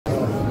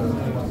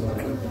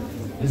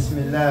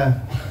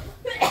Bismillah,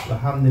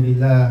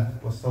 alhamdulillah,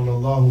 wa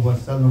sallallahu wa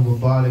sallam wa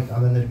barak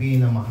ala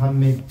nabiyyina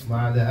Muhammad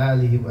wa ala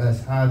alihi wa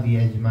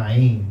ashabihi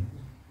ajma'een.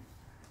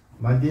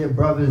 My dear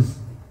brothers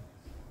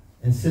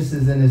and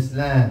sisters in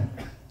Islam,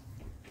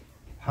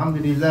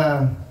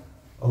 alhamdulillah,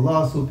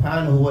 Allah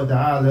subhanahu wa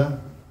ta'ala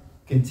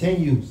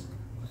continues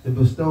to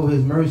bestow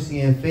His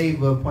mercy and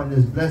favor upon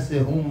this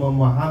blessed Ummah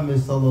Muhammad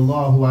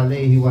sallallahu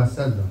alayhi wa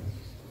sallam.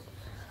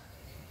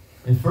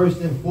 And first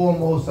and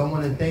foremost, I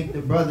want to thank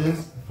the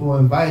brothers for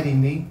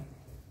inviting me,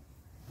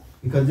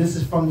 because this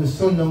is from the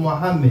Sunnah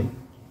Muhammad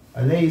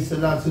alayhi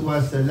salatu wa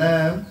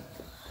salam,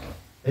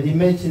 that he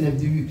mentioned,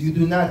 if you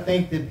do not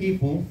thank the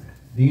people,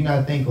 do you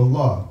not thank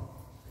Allah?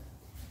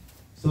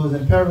 So it's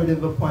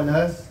imperative upon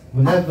us,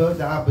 whenever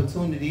the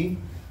opportunity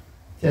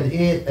to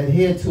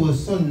adhere to a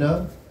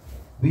Sunnah,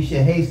 we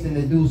should hasten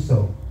to do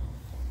so.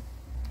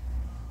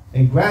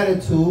 And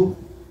gratitude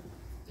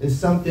is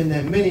something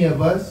that many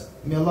of us,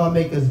 may Allah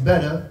make us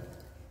better,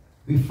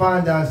 we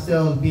find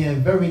ourselves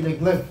being very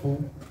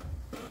neglectful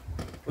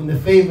when the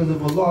favors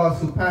of Allah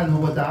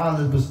subhanahu wa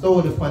ta'ala is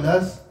bestowed upon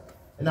us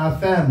and our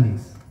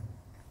families.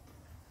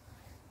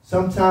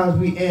 Sometimes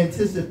we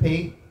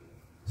anticipate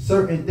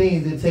certain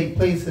things that take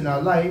place in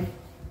our life,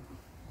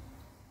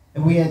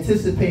 and we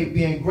anticipate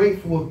being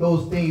grateful if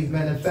those things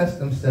manifest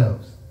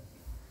themselves.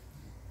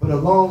 But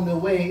along the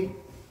way,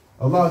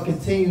 Allah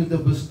continues to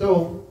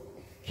bestow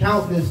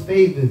countless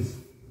favors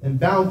and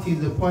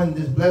bounties upon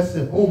this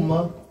blessed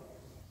ummah,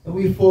 and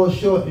we fall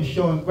short in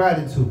showing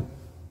gratitude.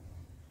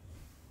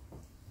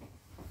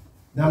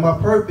 Now,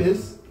 my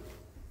purpose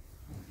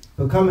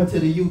for coming to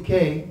the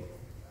UK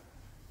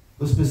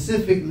was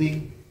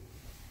specifically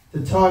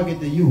to target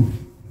the youth,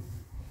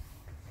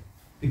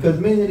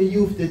 because many of the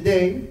youth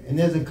today, and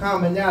there's a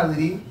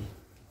commonality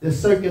that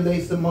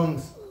circulates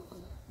amongst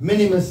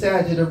many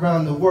masajid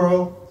around the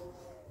world,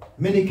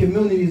 many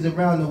communities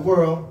around the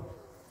world,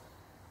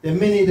 that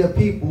many of the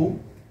people,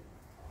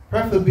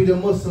 preferably the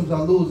Muslims,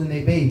 are losing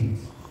their babies.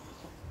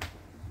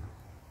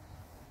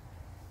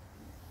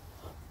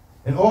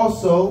 And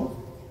also,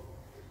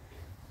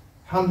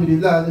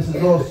 alhamdulillah, this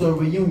is also a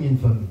reunion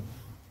for me,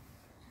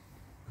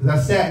 because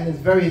I sat in this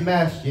very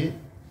masjid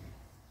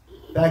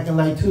back in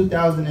like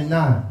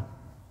 2009.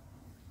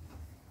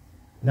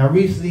 And I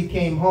recently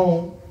came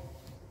home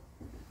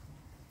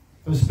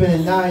from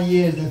spending 9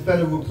 years in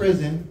federal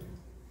prison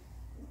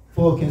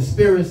for a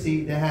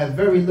conspiracy that had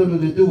very little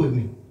to do with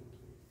me.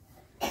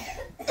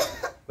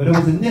 But it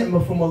was a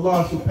ni'mah from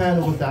Allah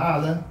subhanahu wa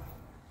ta'ala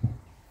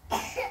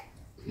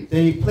that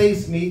He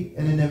placed me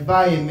in an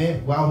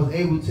environment where I was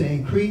able to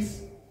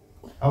increase,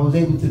 I was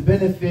able to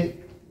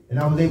benefit, and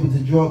I was able to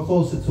draw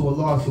closer to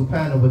Allah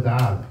subhanahu wa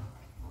ta'ala.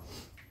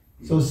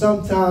 So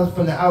sometimes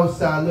from the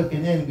outside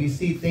looking in, we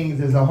see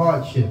things as a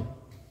hardship.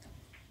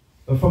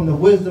 But from the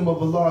wisdom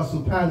of Allah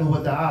subhanahu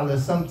wa ta'ala,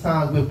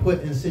 sometimes we're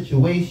put in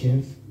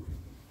situations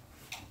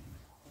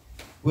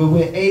where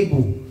we're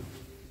able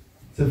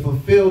to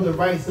fulfill the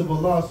rights of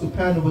Allah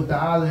subhanahu wa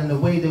ta'ala in a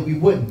way that we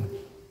wouldn't,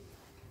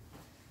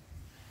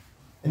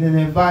 in an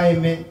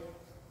environment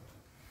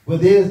where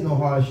there is no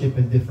hardship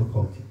and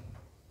difficulty.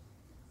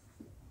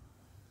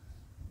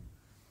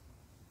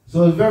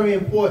 So it's very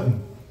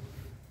important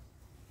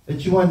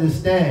that you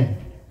understand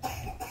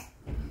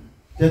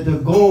that the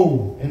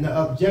goal and the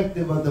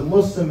objective of the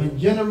Muslim in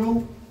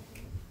general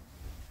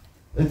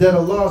is that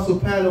Allah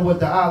subhanahu wa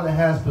ta'ala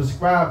has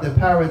prescribed a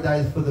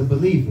paradise for the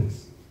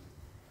believers.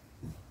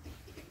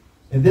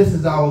 And this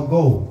is our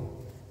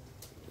goal.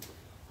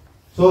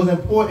 So it's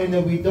important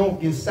that we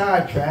don't get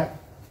sidetracked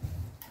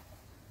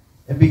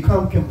and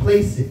become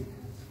complacent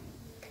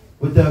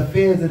with the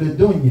affairs of the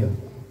dunya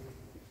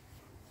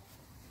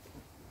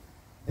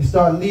and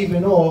start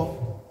leaving off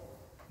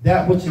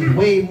that which is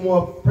way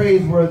more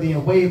praiseworthy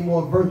and way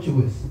more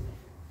virtuous.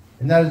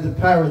 And that is the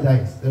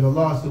paradise that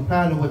Allah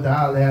subhanahu wa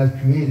ta'ala has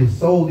created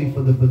solely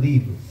for the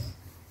believers.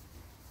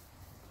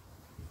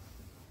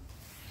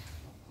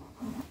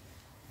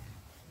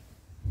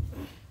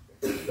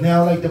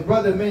 Now, like the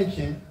brother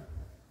mentioned,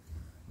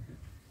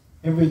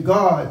 in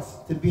regards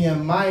to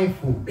being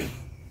mindful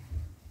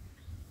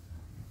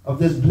of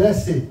this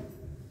blessed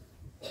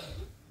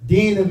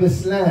deen of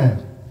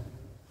Islam,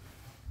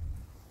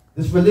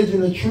 this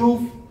religion of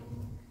truth,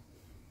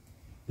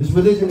 this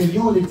religion of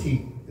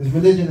unity, this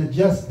religion of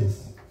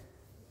justice,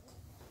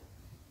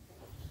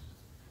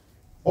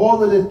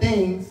 all of the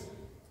things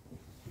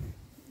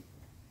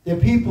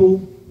that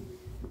people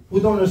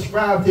who don't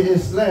ascribe to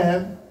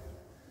Islam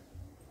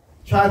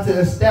try to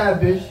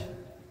establish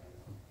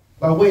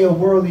by way of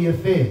worldly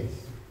affairs.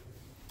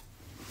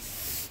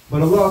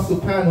 But Allah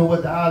subhanahu wa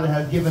ta'ala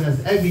has given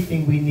us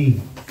everything we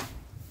need.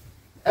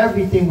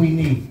 Everything we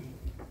need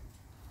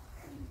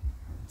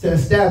to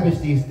establish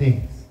these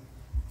things.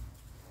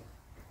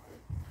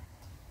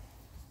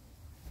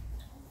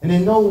 And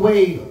in no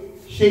way,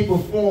 shape, or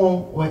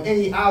form, or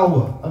any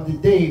hour of the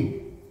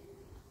day,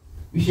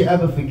 we should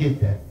ever forget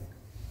that.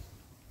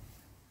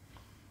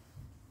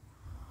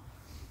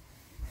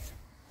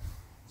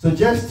 So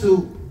just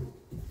to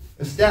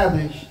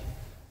establish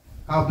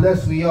how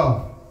blessed we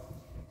are,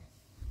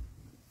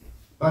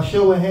 By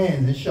show of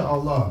hands,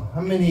 inshallah,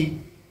 how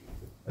many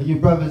of your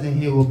brothers in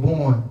here were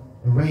born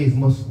and raised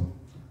Muslim?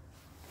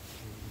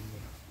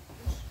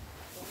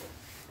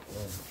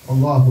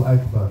 Allahu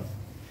Akbar.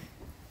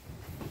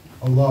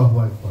 Allahu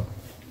Akbar.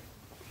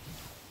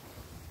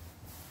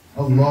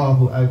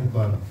 Allahu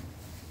Akbar.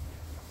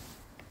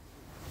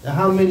 Now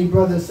how many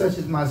brothers such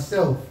as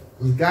myself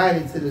was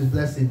guided to this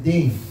blessed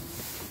deen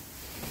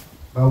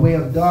by way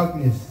of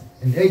darkness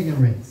and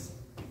ignorance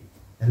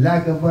and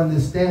lack of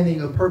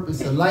understanding of purpose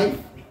of life?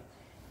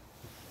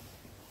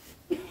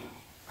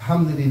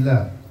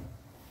 Alhamdulillah.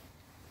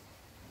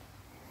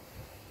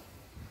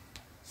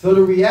 So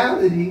the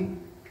reality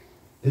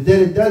is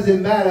that it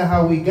doesn't matter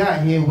how we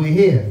got here, we're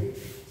here.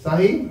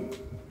 Sahih?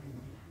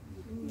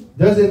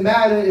 Doesn't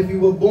matter if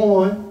you were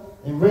born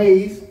and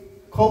raised,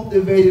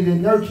 cultivated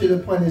and nurtured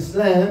upon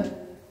Islam,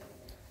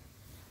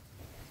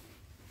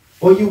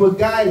 or you were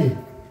guided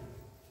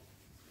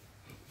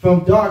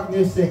from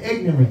darkness and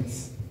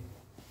ignorance.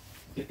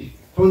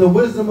 From the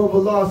wisdom of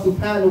Allah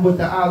subhanahu wa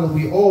ta'ala,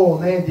 we all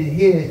landed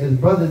here as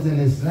brothers in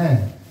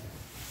Islam.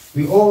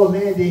 We all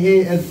landed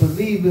here as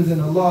believers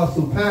in Allah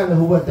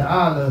subhanahu wa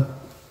ta'ala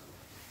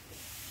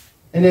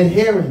and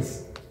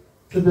adherents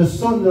to the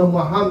Sunnah of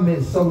Muhammad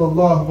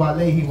sallallahu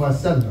alayhi wa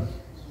sallam.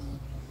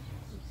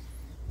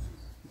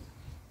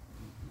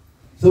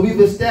 So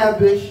we've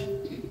established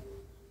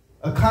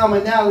a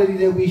commonality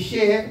that we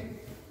share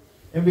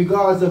in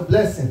regards of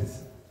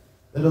blessings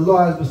that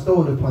Allah has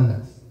bestowed upon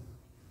us.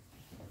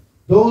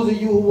 Those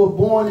of you who were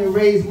born and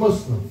raised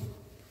Muslim,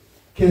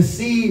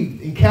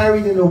 conceived and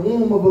carried in the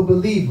womb of a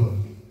believer,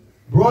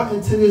 brought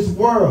into this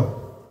world,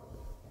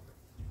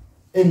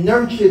 and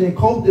nurtured and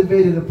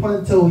cultivated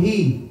upon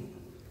Tawheed,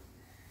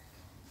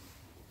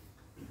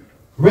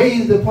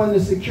 raised upon the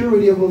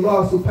security of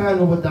Allah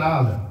subhanahu wa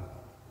ta'ala.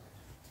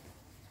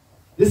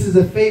 This is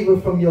a favor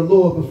from your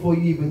Lord before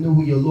you even knew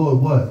who your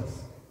Lord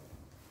was.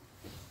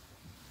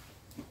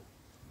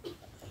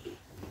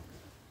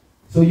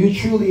 So you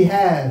truly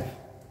have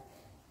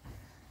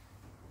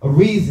a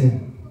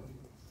reason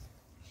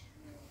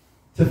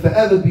to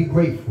forever be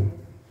grateful.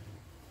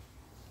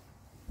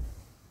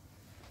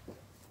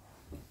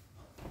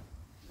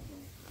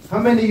 How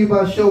many of you,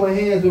 by show of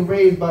hands, were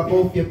raised by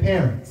both your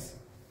parents?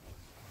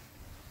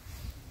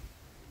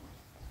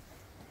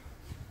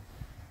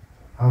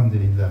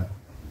 Alhamdulillah.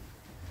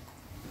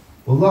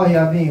 Wallahi,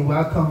 I mean, where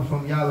I come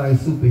from, y'all like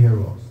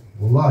superheroes.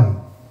 Wallahi.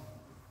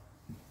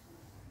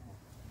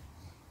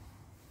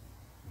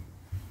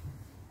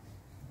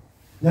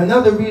 Now,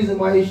 another reason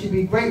why you should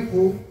be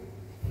grateful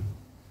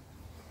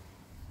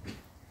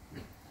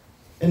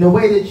in the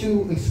way that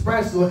you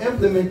express or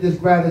implement this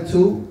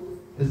gratitude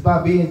is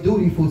by being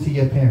dutiful to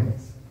your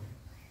parents.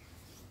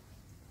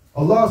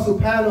 Allah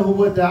subhanahu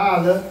wa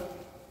ta'ala,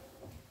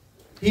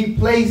 He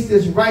placed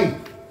this right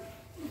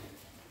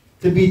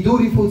to be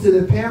dutiful to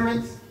the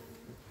parents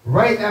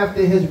right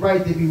after His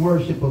right to be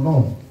worshipped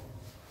alone.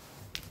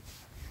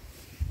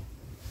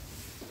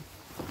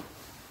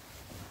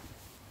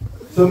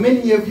 So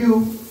many of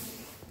you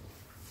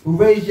who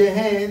raise your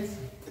hands,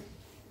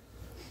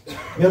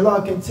 may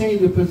Allah continue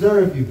to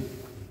preserve you.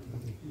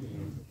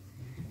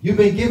 You've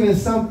been given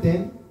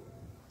something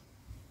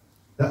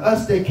that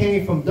us that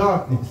came from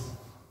darkness,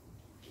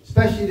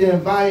 especially the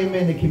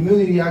environment, the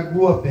community I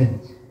grew up in,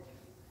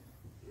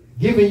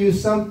 giving you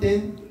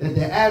something that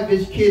the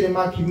average kid in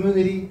my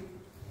community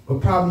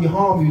would probably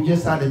harm you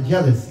just out of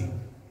jealousy.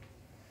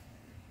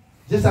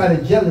 Just out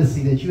of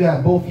jealousy that you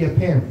have both your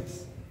parents.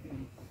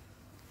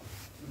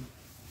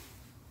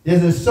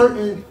 There's a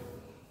certain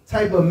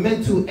type of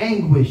mental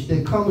anguish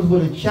that comes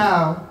with a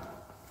child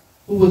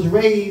who was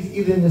raised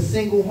either in a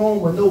single home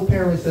or no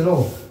parents at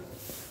all.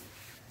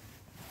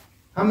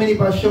 How many,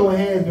 by show of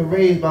hands, been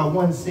raised by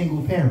one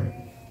single parent?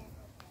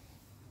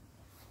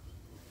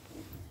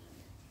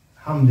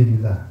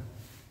 Alhamdulillah.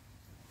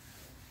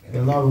 May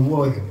Allah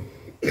reward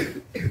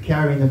them for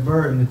carrying the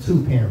burden of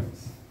two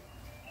parents.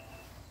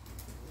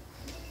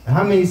 And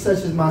how many, such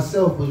as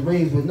myself, was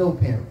raised with no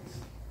parents?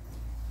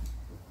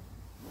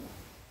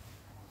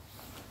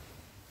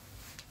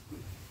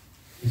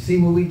 You see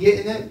what we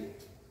getting at?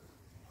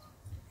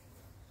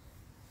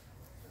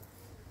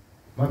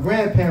 My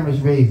grandparents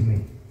raised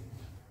me.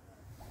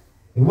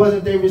 It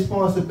wasn't their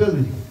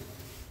responsibility.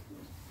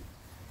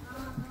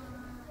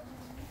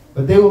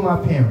 But they were my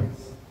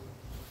parents.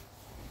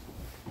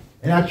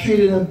 And I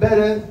treated them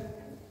better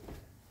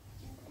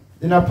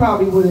than I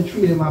probably would have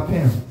treated my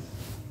parents.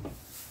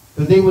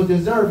 Because they were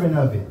deserving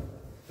of it.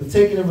 For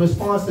taking the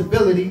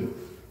responsibility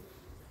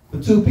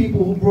for two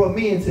people who brought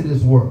me into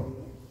this world.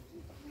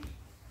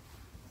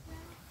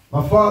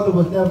 My father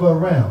was never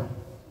around.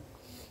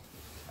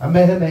 I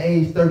met him at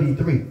age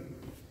 33.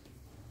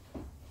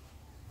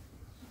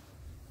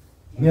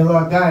 May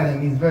Allah guide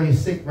him. He's very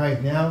sick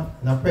right now.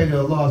 And I pray that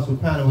Allah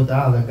subhanahu wa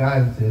ta'ala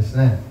guide him to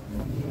Islam.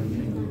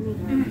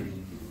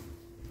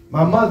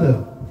 My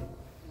mother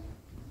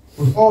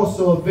was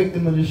also a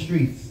victim of the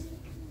streets.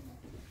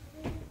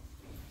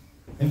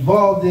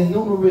 Involved in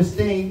numerous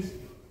things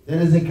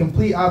that is in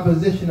complete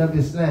opposition of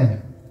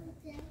Islam.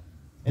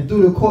 And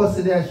through the course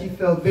of that, she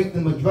fell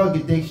victim of drug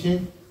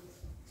addiction.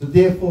 So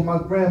therefore, my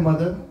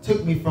grandmother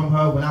took me from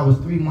her when I was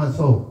 3 months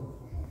old.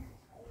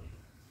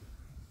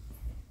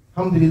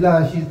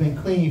 Alhamdulillah, she's been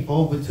clean for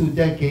over 2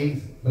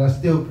 decades, but I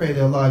still pray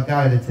that Allah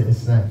guide her to the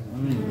same.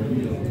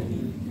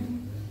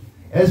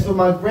 As for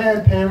my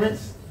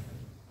grandparents,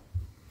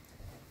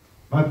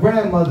 my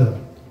grandmother,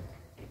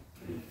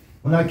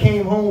 when I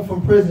came home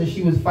from prison,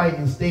 she was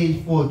fighting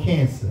stage 4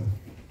 cancer.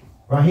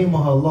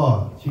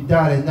 Rahimahullah. She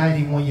died at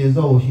 91 years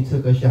old. She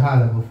took her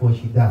shahada before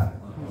she died.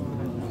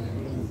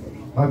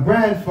 My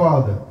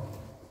grandfather,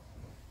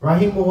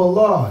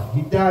 Rahimahullah,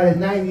 he died at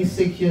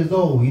 96 years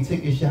old. He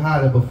took his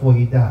shahada before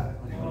he died.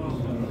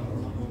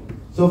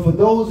 So for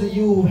those of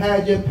you who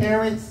had your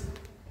parents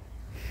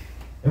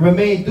and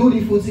remain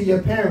dutiful to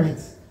your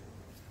parents,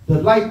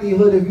 the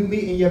likelihood of you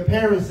meeting your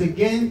parents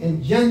again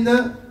in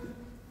Jannah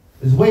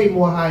is way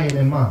more higher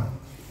than mine.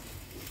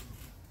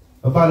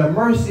 But by the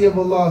mercy of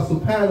Allah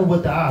subhanahu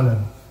wa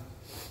ta'ala,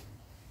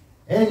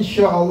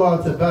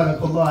 inshallah,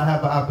 tabarakallah, I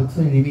have an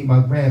opportunity to meet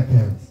my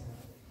grandparents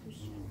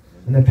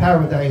in the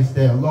paradise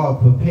that Allah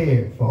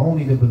prepared for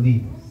only the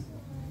believers.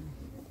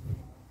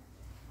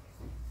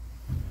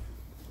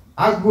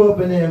 I grew up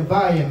in an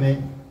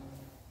environment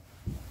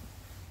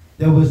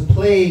that was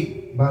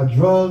plagued by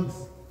drugs,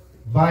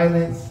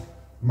 violence,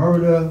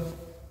 murder,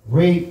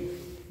 rape,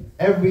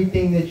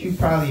 everything that you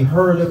probably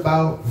heard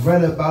about,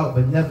 read about,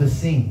 but never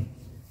seen.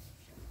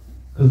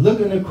 Because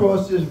looking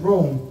across this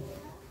room,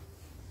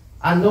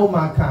 I know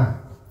my kind.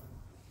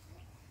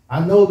 I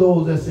know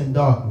those that's in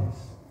darkness.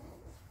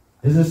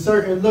 There's a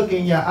certain look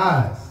in your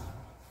eyes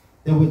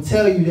that would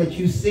tell you that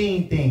you've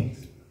seen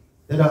things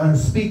that are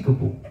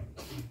unspeakable.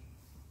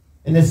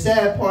 And the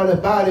sad part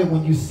about it,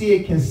 when you see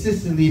it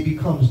consistently, it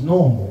becomes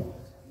normal.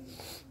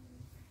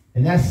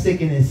 And that's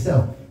sick in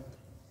itself.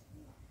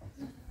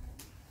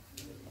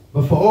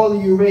 But for all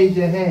of you, raise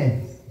your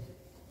hands,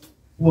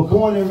 who were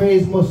born and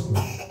raised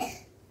Muslim,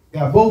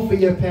 got both of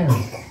your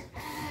parents.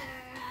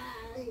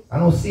 I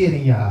don't see it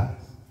in your eyes.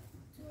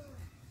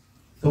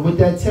 So what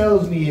that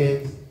tells me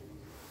is,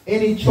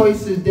 any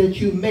choices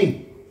that you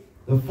make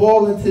to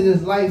fall into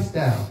this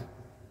lifestyle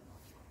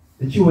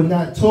that you were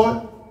not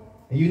taught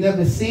and you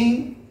never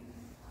seen,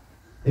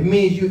 it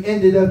means you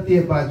ended up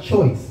there by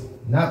choice,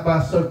 not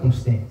by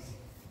circumstance.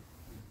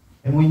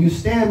 And when you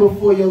stand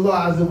before your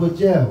Allah Azza wa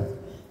Jal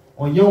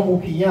on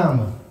Yawmul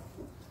Qiyamah,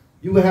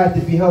 you will have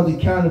to be held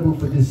accountable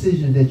for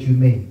decisions that you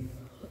made.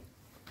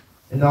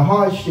 And the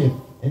hardship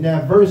and the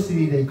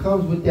adversity that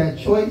comes with that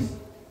choice,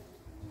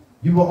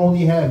 you will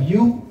only have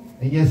you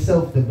and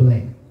yourself to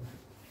blame.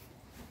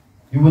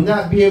 You will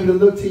not be able to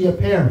look to your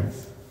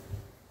parents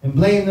and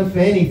blame them for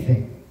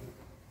anything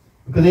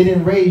because they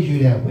didn't raise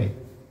you that way.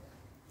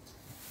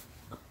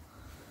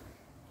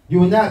 You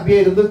will not be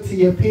able to look to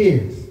your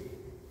peers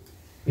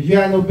because you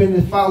had no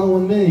business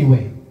following them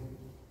anyway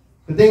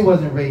because they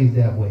wasn't raised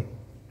that way.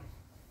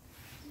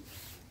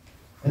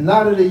 And a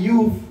lot of the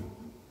youth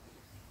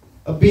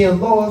are being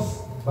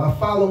lost by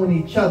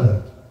following each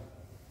other.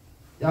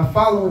 Y'all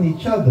following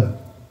each other.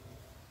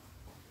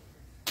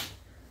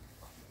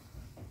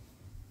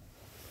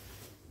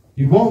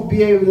 You won't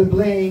be able to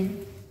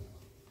blame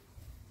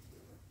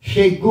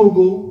Sheikh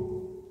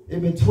Google,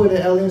 Ibn Twitter,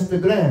 El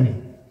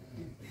Instagram.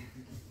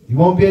 You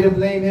won't be able to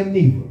blame him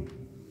neither.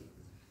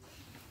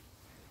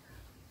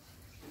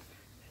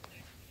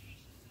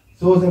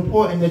 So it's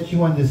important that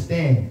you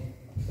understand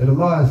that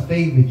Allah has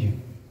favored you.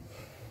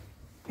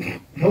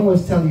 No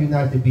one's telling you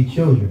not to be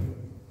children.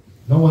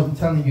 No one's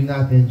telling you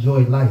not to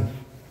enjoy life.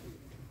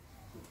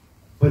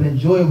 But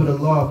enjoy what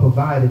Allah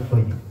provided for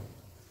you.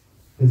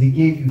 Because He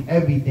gave you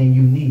everything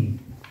you need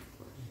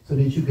so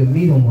that you can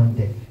meet Him one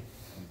day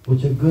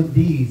with your good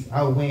deeds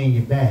outweighing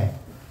your bad.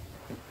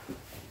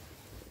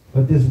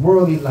 But this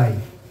worldly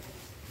life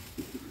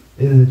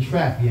is a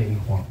trap, yeah,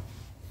 Ikhwan.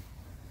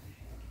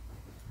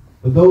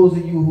 For those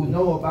of you who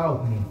know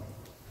about me,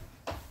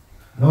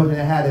 know that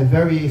I had a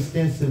very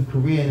extensive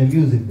career in the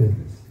music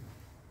business.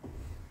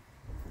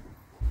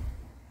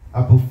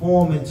 I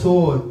performed and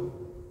toured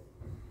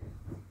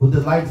with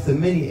the likes of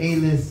many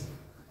A-list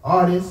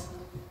artists.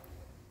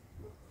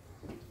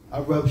 I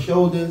rubbed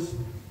shoulders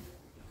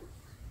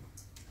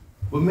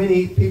with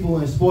many people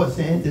in sports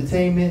and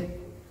entertainment.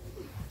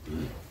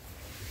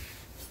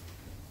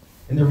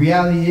 And the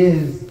reality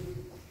is,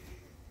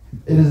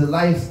 it is a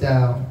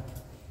lifestyle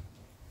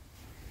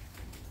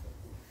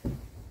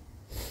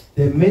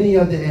that many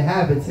of the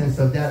inhabitants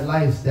of that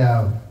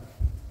lifestyle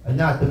are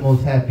not the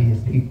most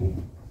happiest people.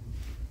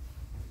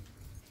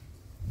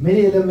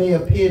 Many of them may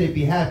appear to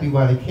be happy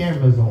while the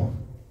camera's on.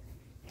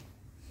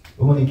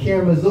 But when the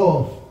camera's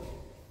off,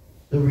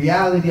 the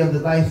reality of the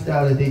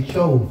lifestyle that they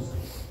chose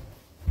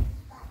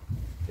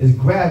is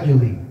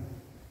gradually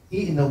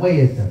eating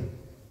away at them.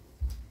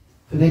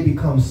 So they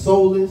become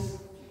soulless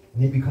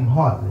and they become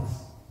heartless.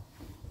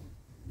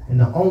 And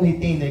the only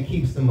thing that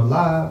keeps them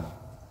alive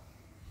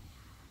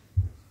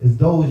is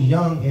those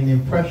young and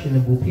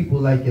impressionable people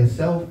like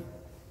yourself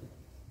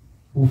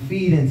who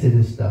feed into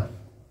this stuff.